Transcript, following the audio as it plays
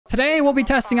Today, we'll be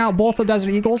testing out both the Desert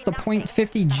Eagles, the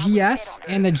 .50 GS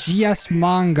and the GS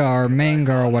Manga or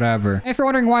Manga or whatever. If you're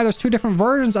wondering why there's two different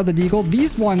versions of the Deagle,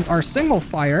 these ones are single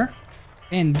fire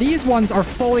and these ones are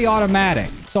fully automatic.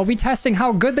 So we'll be testing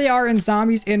how good they are in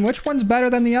zombies and which one's better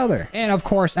than the other. And of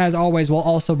course, as always, we'll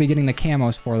also be getting the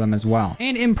camos for them as well.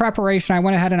 And in preparation, I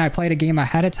went ahead and I played a game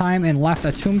ahead of time and left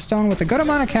a tombstone with a good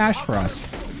amount of cash for us.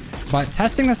 But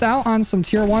testing this out on some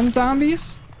tier 1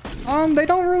 zombies, they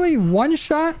don't really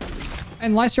one-shot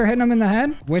unless you're hitting them in the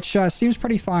head, which seems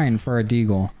pretty fine for a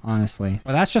Deagle, honestly.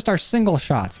 But that's just our single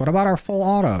shots. What about our full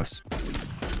autos?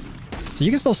 So you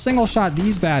can still single shot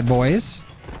these bad boys,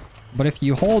 but if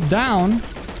you hold down,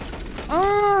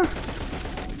 I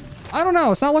don't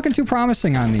know. It's not looking too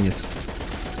promising on these.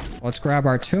 Let's grab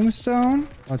our tombstone.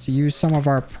 Let's use some of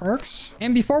our perks.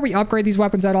 And before we upgrade these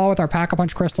weapons at all with our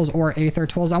Pack-a-Punch crystals or Aether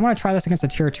tools, I want to try this against a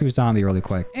tier 2 zombie really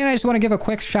quick. And I just want to give a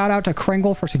quick shout out to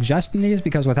Kringle for suggesting these,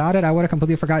 because without it, I would have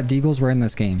completely forgot Deagles were in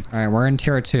this game. All right, we're in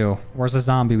tier 2. Where's the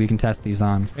zombie we can test these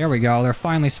on? There we go. They're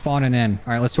finally spawning in.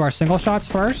 All right, let's do our single shots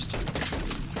first.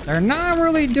 They're not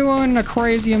really doing a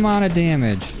crazy amount of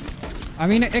damage. I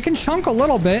mean, it can chunk a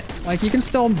little bit. Like, you can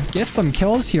still get some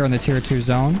kills here in the tier 2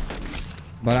 zone.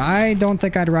 But I don't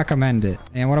think I'd recommend it.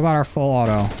 And what about our full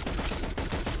auto?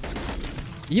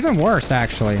 Even worse,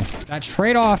 actually. That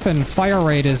trade-off in fire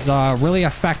rate is really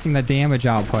affecting the damage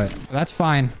output. That's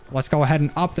fine. Let's go ahead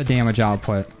and up the damage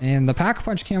output. And the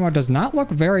Pack-a-Punch camo does not look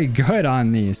very good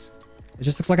on these. It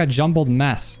just looks like a jumbled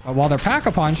mess. But while they're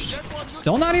Pack-a-Punched,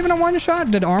 still not even a one-shot?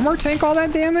 Did armor tank all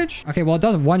that damage? Okay, well, it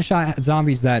does one-shot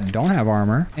zombies that don't have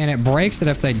armor. And it breaks it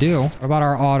if they do. What about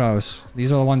our autos?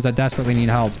 These are the ones that desperately need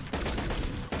help.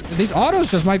 These autos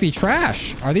just might be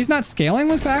trash. Are these not scaling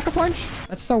with Pack-a-Punch?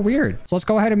 That's so weird. So let's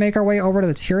go ahead and make our way over to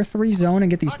the tier 3 zone and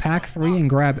get these pack 3 and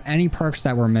grab any perks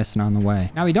that we're missing on the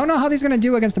way. Now, we don't know how these are going to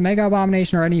do against the Mega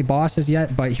Abomination or any bosses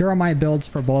yet, but here are my builds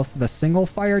for both the single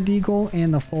fire Deagle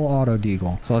and the full auto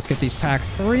Deagle. So let's get these pack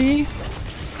 3.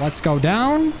 Let's go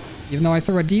down. Even though I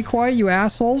threw a decoy, you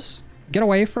assholes, get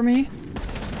away from me.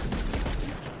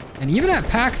 And even at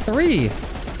pack 3,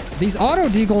 these auto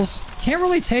Deagles can't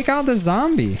really take out the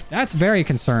zombie. That's very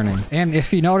concerning. And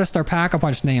if you notice their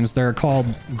Pack-a-Punch names, they're called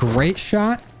Great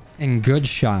Shot and Good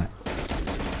Shot.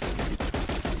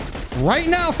 Right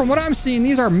now, from what I'm seeing,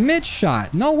 these are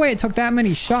mid-shot. No way it took that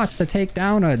many shots to take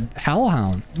down a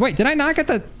Hellhound. Wait, did I not get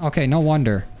the... Okay, no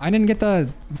wonder. I didn't get the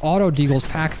Auto Deagles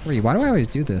pack 3. Why do I always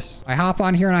do this? I hop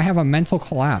on here and I have a mental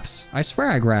collapse. I swear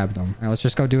I grabbed them. All right, let's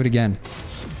just go do it again.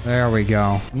 There we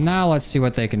go. Now let's see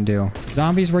what they can do.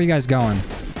 Zombies, where are you guys going?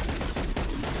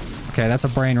 Okay, that's a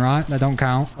brain rot. That don't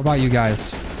count. What about you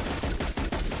guys?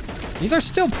 These are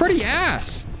still pretty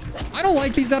ass. I don't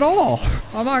like these at all.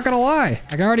 I'm not gonna lie.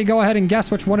 I can already go ahead and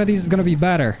guess which one of these is gonna be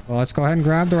better. Well, let's go ahead and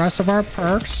grab the rest of our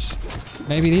perks.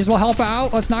 Maybe these will help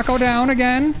out. Let's not go down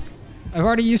again. I've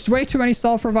already used way too many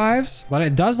self-revives, but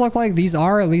it does look like these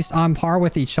are at least on par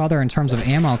with each other in terms of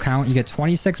ammo count. You get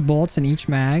 26 bullets in each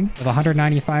mag with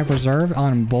 195 reserve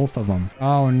on both of them.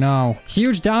 Oh no.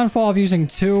 Huge downfall of using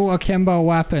 2 akimbo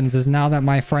weapons is now that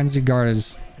my frenzy guard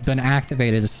has been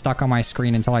activated. It's stuck on my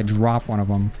screen until I drop one of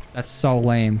them. That's so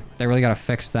lame. They really gotta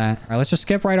fix that. All right, let's just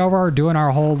skip right over doing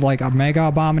our whole like a Mega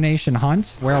Abomination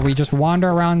hunt where we just wander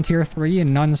around tier 3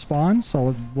 and none spawn.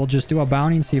 So we'll just do a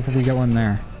bounty and see if we get one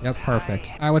there. Yep,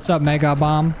 perfect. All right, what's up, Mega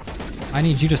Bomb? I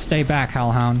need you to stay back,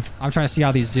 Hellhound. I'm trying to see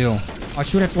how these do. I'll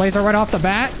shoot its laser right off the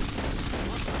bat.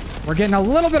 We're getting a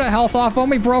little bit of health off him.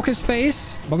 We broke his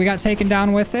face, but we got taken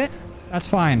down with it. That's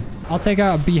fine. I'll take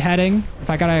a beheading if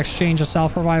I gotta exchange a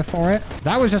self-revive for it.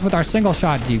 That was just with our single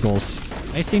shot Deagles.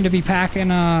 They seem to be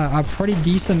packing a pretty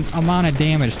decent amount of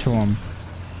damage to them.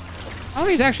 Oh,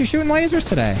 he's actually shooting lasers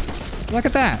today. Look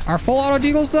at that. Our full auto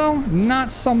Deagles, though,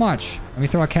 not so much. Let me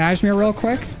throw a Cashmere real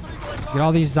quick. Get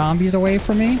all these zombies away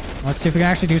from me. Let's see if we can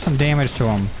actually do some damage to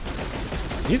them.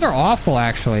 These are awful,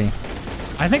 actually.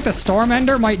 I think the Storm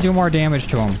Ender might do more damage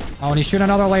to him. Oh, and he's shooting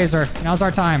another laser. Now's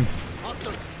our time.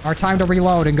 Our time to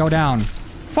reload and go down.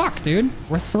 Fuck, dude.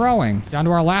 We're throwing. Down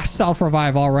to our last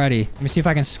self-revive already. Let me see if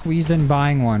I can squeeze in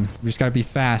buying one. We just gotta be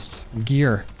fast.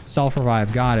 Gear.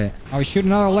 Self-revive. Got it. Oh, he's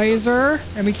shooting another laser.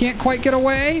 And we can't quite get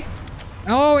away.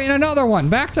 Oh, and another one.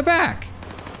 Back to back.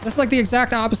 This is like the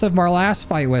exact opposite of our last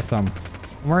fight with them.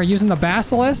 We're using the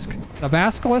Basilisk. The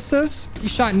Basilisks. He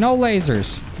shot no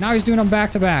lasers. Now he's doing them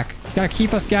back to back. He's gotta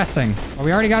keep us guessing. Well,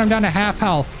 we already got him down to half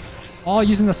health. All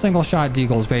using the single shot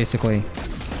Deagles, basically.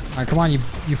 All right, come on, you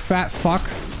fat fuck.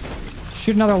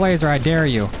 Shoot another laser, I dare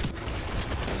you.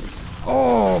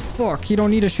 Oh, fuck. You don't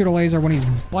need to shoot a laser when he's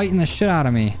biting the shit out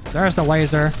of me. There's the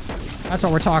laser. That's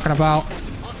what we're talking about.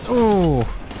 Ooh.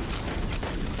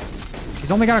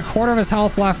 He's only got a quarter of his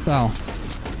health left, though.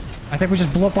 I think we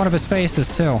just blew up one of his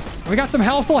faces, too. We got some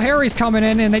healthful Harrys coming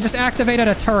in, and they just activated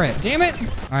a turret. Damn it. All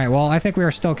right, well, I think we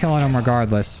are still killing him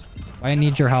regardless. I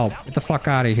need your help. Get the fuck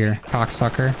out of here,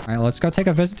 cocksucker. All right, let's go take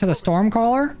a visit to the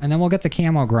Stormcaller, and then we'll get to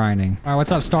camo grinding. All right,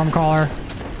 what's up, Stormcaller?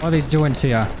 What are these doing to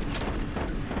you?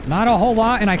 Not a whole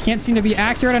lot, and I can't seem to be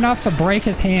accurate enough to break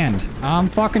his hand. I'm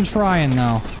fucking trying,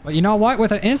 though. But you know what?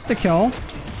 With an insta-kill,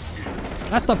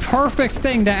 that's the perfect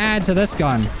thing to add to this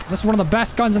gun. This is one of the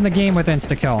best guns in the game with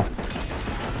insta-kill.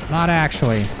 Not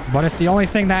actually, but it's the only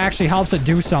thing that actually helps it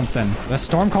do something. The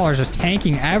Stormcaller is just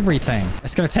tanking everything.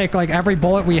 It's going to take like every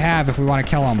bullet we have if we want to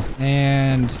kill him.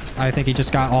 And I think he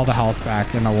just got all the health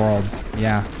back in the world.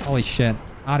 Yeah. Holy shit.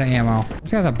 Out of ammo.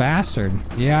 This guy's a bastard.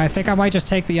 Yeah, I think I might just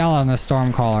take the L on this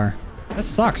Stormcaller. This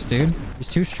sucks, dude. He's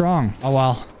too strong. Oh,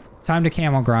 well. Time to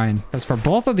camo grind. Because for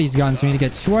both of these guns, we need to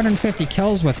get 250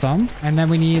 kills with them. And then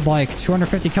we need like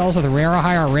 250 kills with a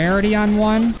higher rarity on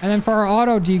one. And then for our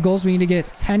auto deagles, we need to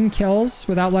get 10 kills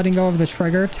without letting go of the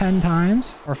trigger 10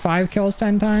 times. Or 5 kills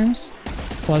 10 times.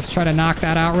 So let's try to knock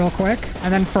that out real quick.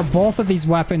 And then for both of these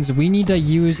weapons, we need to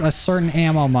use a certain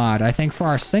ammo mod. I think for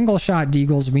our single shot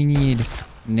deagles, we need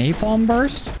napalm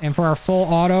burst, and for our full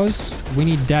autos we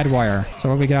need dead wire. So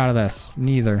what do we get out of this?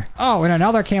 Neither. Oh, and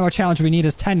another camo challenge we need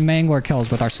is 10 mangler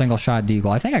kills with our single shot deagle.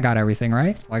 I think I got everything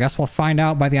right. Well, I guess we'll find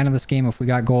out by the end of this game if we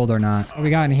got gold or not. What we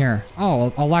got in here?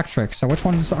 Oh, electric. So which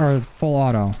ones are full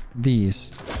auto? These.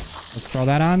 Let's throw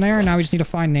that on there. Now we just need to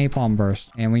find napalm burst.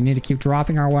 And we need to keep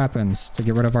dropping our weapons to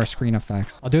get rid of our screen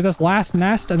effects. I'll do this last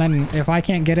nest, and then if I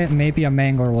can't get it, maybe a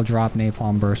mangler will drop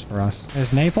napalm burst for us.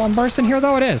 Is napalm burst in here,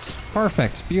 though? It is.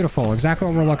 Perfect. Beautiful. Exactly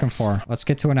what we're looking for. Let's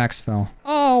get to an exfil.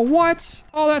 Oh, what?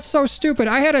 Oh, that's so stupid.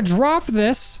 I had to drop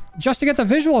this just to get the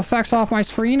visual effects off my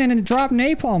screen, and it dropped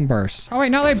napalm burst. Oh, wait.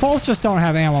 Now they both just don't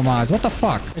have ammo mods. What the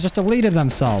fuck? It just deleted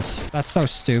themselves. That's so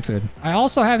stupid. I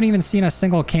also haven't even seen a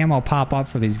single camo pop up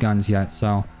for these guns yet,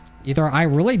 so either I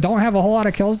really don't have a whole lot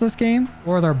of kills this game,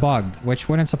 or they're bugged, which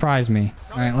wouldn't surprise me.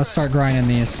 All right, let's start grinding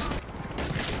these.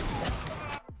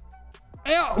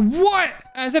 What?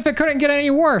 As if it couldn't get any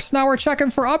worse. Now we're checking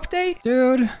for update?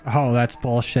 Dude. Oh, that's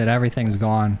bullshit. Everything's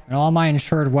gone. And all my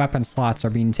insured weapon slots are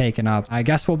being taken up. I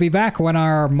guess we'll be back when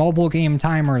our mobile game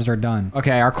timers are done.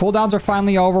 Okay, our cooldowns are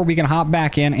finally over. We can hop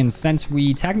back in. And since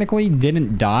we technically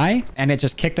didn't die and it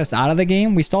just kicked us out of the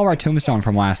game, we still have our tombstone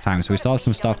from last time. So we still have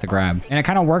some stuff to grab. And it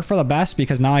kind of worked for the best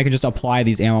because now I can just apply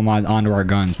these ammo mods onto our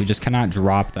guns. We just cannot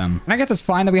drop them. And I guess it's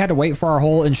fine that we had to wait for our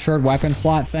whole insured weapon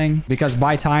slot thing, because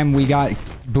by time we got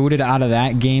booted out of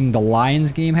that game, the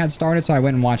Lions game had started, so I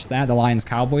went and watched that, the Lions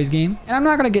Cowboys game. And I'm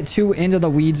not going to get too into the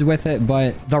weeds with it,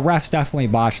 but the refs definitely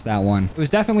botched that one. It was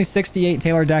definitely 68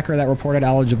 Taylor Decker that reported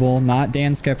eligible, not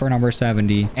Dan Skipper number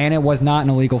 70. And it was not an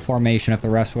illegal formation if the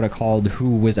refs would have called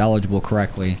who was eligible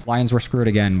correctly. Lions were screwed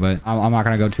again, but I'm not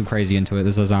going to go too crazy into it.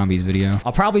 This is a zombies video.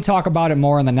 I'll probably talk about it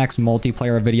more in the next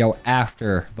multiplayer video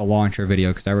after the launcher video,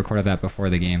 because I recorded that before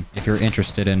the game, if you're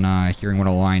interested in hearing what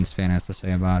a Lions fan has to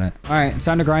say about it. All right, it's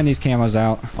time to grind these camos out.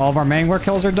 All of our mangler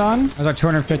kills are done. There's our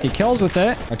 250 kills with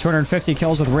it. Our 250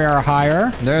 kills with rare or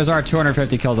higher. There's our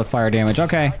 250 kills with fire damage.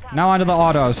 Okay, now onto the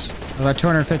autos. There's our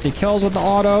 250 kills with the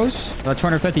autos. There's our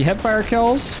 250 hipfire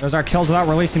kills. There's our kills without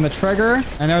releasing the trigger.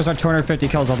 And there's our 250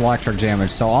 kills with electric damage.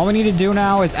 So all we need to do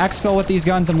now is exfil with these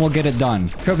guns and we'll get it done.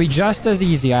 Could be just as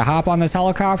easy. I hop on this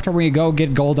helicopter, we go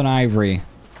get golden ivory.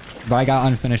 But I got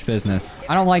unfinished business.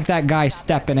 I don't like that guy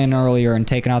stepping in earlier and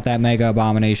taking out that mega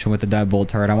abomination with the deadbolt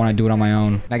turret. I want to do it on my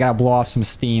own. I gotta blow off some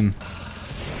steam.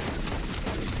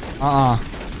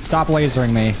 Stop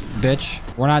lasering me, bitch.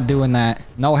 We're not doing that.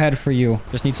 No head for you.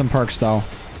 Just need some perks, though.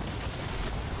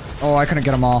 Oh, I couldn't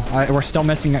get them all. We're still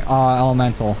missing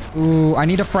elemental. Ooh, I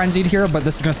need a frenzied here, but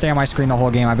this is going to stay on my screen the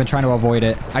whole game. I've been trying to avoid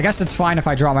it. I guess it's fine if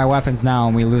I drop my weapons now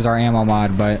and we lose our ammo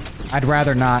mod, but I'd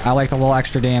rather not. I like the little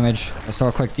extra damage. Let's throw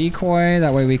a quick decoy.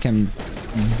 That way we can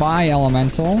buy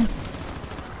elemental.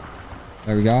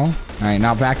 There we go. All right,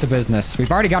 now back to business.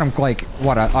 We've already got him, like,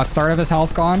 what, a third of his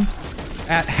health gone?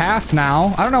 At half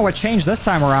now. I don't know what changed this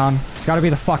time around. It's got to be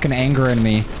the fucking anger in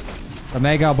me. The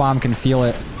mega bomb can feel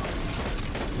it.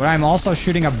 But I'm also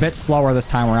shooting a bit slower this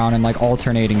time around and like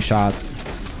alternating shots.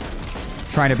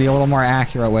 Trying to be a little more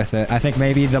accurate with it. I think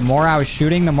maybe the more I was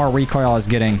shooting, the more recoil I was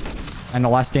getting. And the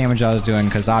less damage I was doing,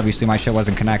 because obviously my shit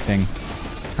wasn't connecting.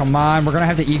 Come on, we're gonna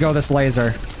have to ego this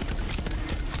laser.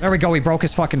 There we go, he broke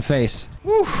his fucking face.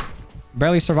 Woo!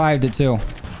 Barely survived it too.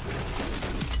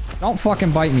 Don't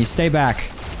fucking bite me, stay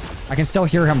back. I can still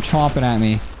hear him chomping at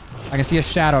me. I can see a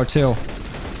shadow too.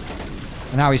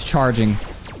 And now he's charging.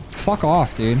 Fuck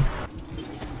off, dude.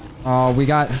 Oh, we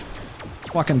got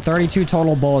Fucking 32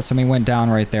 total bullets and we went down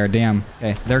right there. Damn.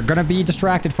 Okay, they're gonna be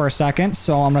distracted for a second,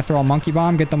 so I'm gonna throw a monkey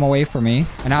bomb, get them away from me.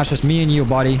 And now it's just me and you,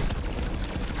 buddy.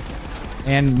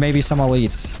 And maybe some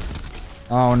elites.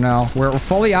 Oh no, we're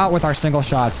fully out with our single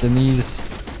shots and these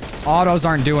autos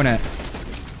aren't doing it.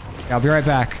 Yeah, I'll be right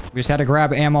back. We just had to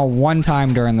grab ammo one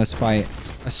time during this fight,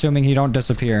 assuming he don't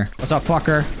disappear. What's up,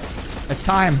 fucker? It's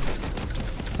time.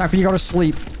 Time for you to go to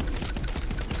sleep.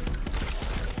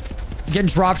 Getting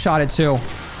drop shotted too.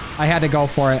 I had to go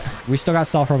for it. We still got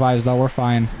self revives though. We're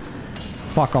fine.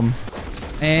 Fuck him.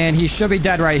 And he should be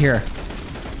dead right here.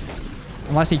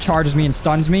 Unless he charges me and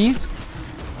stuns me.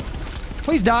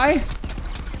 Please die.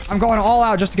 I'm going all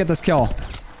out just to get this kill.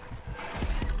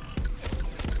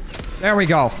 There we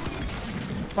go.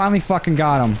 Finally fucking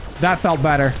got him. That felt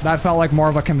better. That felt like more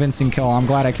of a convincing kill. I'm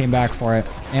glad I came back for it.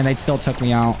 And they still took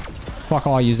me out. Fuck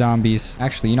all you zombies.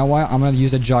 Actually, you know what? I'm gonna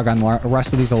use a jug on the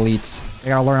rest of these elites. They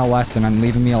gotta learn a lesson on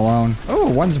leaving me alone. Oh,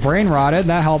 one's brain rotted.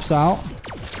 That helps out.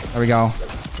 There we go.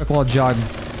 Quick little jug.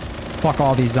 Fuck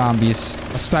all these zombies.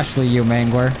 Especially you,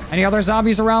 Mangler. Any other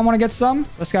zombies around want to get some?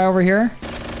 This guy over here.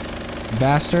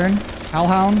 Bastard.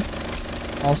 Hellhound.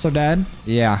 Also dead.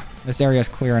 Yeah. This area is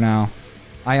clear now.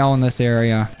 I own this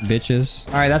area, bitches.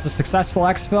 All right, that's a successful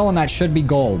exfil, and that should be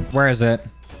gold. Where is it?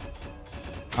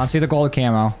 I don't see the gold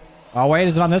camo. Oh, wait,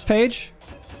 is it on this page?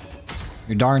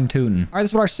 You're darn tootin'. All right,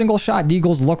 this is what our single shot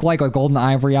deagles look like with golden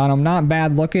ivory on them. Not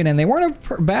bad looking, and they weren't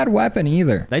a bad weapon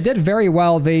either. They did very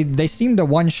well. They seemed to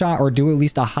one shot or do at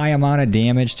least a high amount of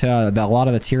damage to a lot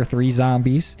of the tier 3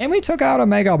 zombies. And we took out a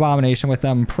mega abomination with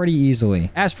them pretty easily.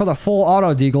 As for the full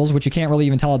auto deagles, which you can't really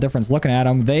even tell a difference looking at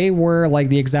them, they were like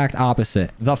the exact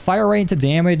opposite. The fire rate to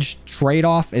damage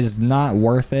trade-off is not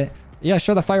worth it. Yeah,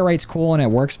 sure, the fire rate's cool and it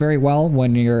works very well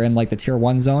when you're in like the tier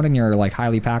 1 zone and you're like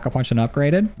highly pack-a-punch and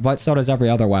upgraded, but so does every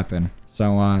other weapon.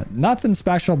 So nothing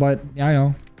special, but I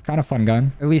know, kind of fun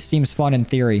gun. At least seems fun in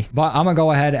theory. But I'm gonna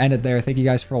go ahead and end it there. Thank you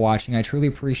guys for watching. I truly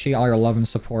appreciate all your love and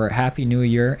support. Happy New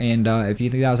Year. And if you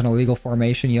think that was an illegal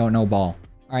formation, you don't know ball.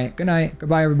 All right, good night.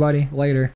 Goodbye, everybody. Later.